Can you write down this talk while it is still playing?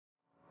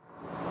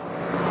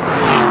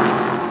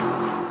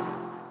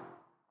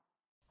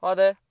Hi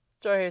there,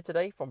 Joe here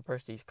today from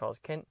Prestige Cars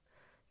Kent.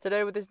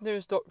 Today with this new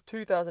stock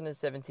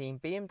 2017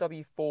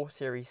 BMW 4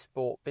 Series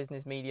Sport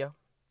Business Media.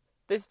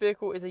 This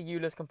vehicle is a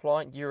ULEZ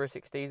compliant Euro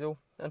 6 diesel,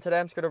 and today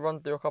I'm just going to run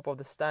through a couple of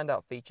the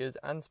standout features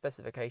and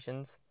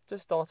specifications,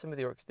 just starting with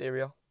your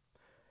exterior.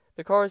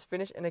 The car is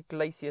finished in a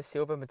glacier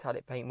silver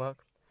metallic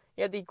paintwork.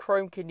 You have the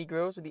chrome kidney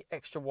grills with the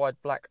extra wide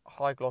black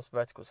high gloss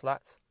vertical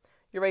slats,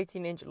 your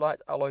 18-inch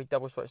light alloy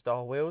double spoke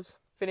style wheels,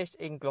 finished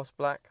in gloss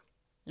black,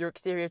 your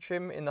exterior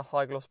trim in the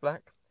high gloss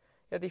black.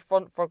 You have the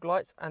front fog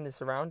lights and the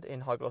surround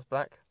in high gloss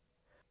black,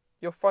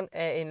 your front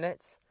air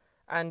inlets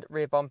and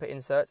rear bumper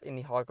inserts in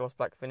the high gloss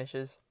black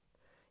finishes.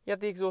 You have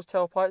the exhaust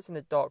tailpipes in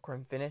the dark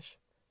chrome finish,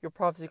 your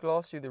privacy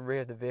glass through the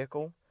rear of the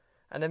vehicle,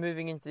 and then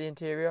moving into the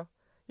interior,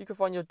 you can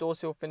find your door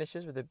sill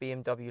finishes with the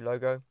BMW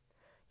logo,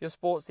 your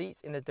sport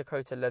seats in the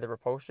Dakota leather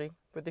upholstery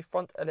with the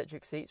front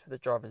electric seats with the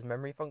driver's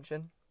memory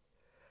function,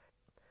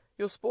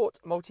 your sport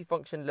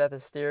multifunction leather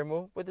steering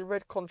wheel with the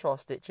red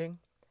contrast stitching,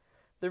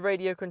 the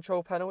radio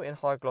control panel in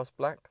high gloss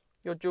black,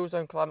 your dual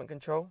zone climate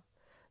control,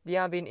 the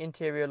ambient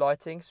interior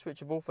lighting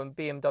switchable from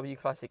BMW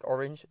Classic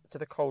Orange to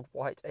the cold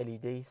white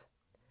LEDs.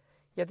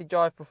 You have the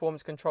drive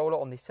performance controller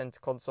on the centre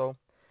console,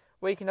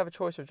 where you can have a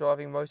choice of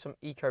driving modes from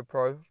Eco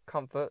Pro,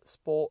 Comfort,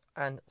 Sport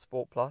and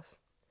Sport Plus.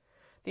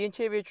 The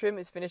interior trim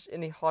is finished in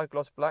the high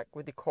gloss black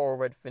with the coral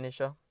red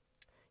finisher.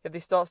 You have the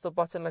start stop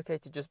button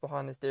located just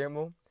behind the steering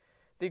wheel,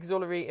 the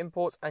auxiliary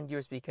imports and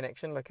USB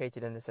connection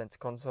located in the centre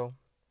console.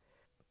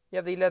 You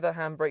have the leather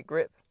handbrake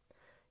grip,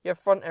 you have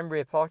front and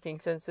rear parking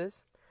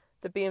sensors,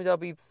 the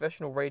BMW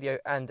professional radio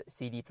and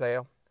CD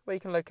player, where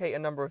you can locate a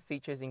number of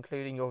features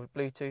including your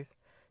Bluetooth,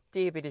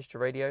 DAB digital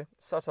radio,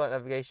 satellite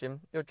navigation,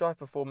 your drive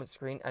performance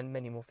screen and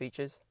many more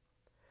features.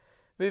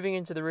 Moving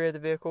into the rear of the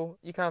vehicle,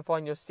 you can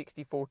find your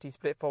 60/40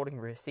 split folding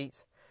rear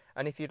seats,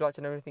 and if you'd like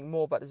to know anything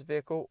more about this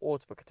vehicle or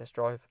to book a test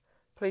drive,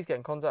 please get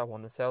in contact with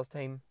one of the sales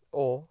team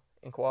or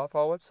inquire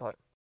via our website.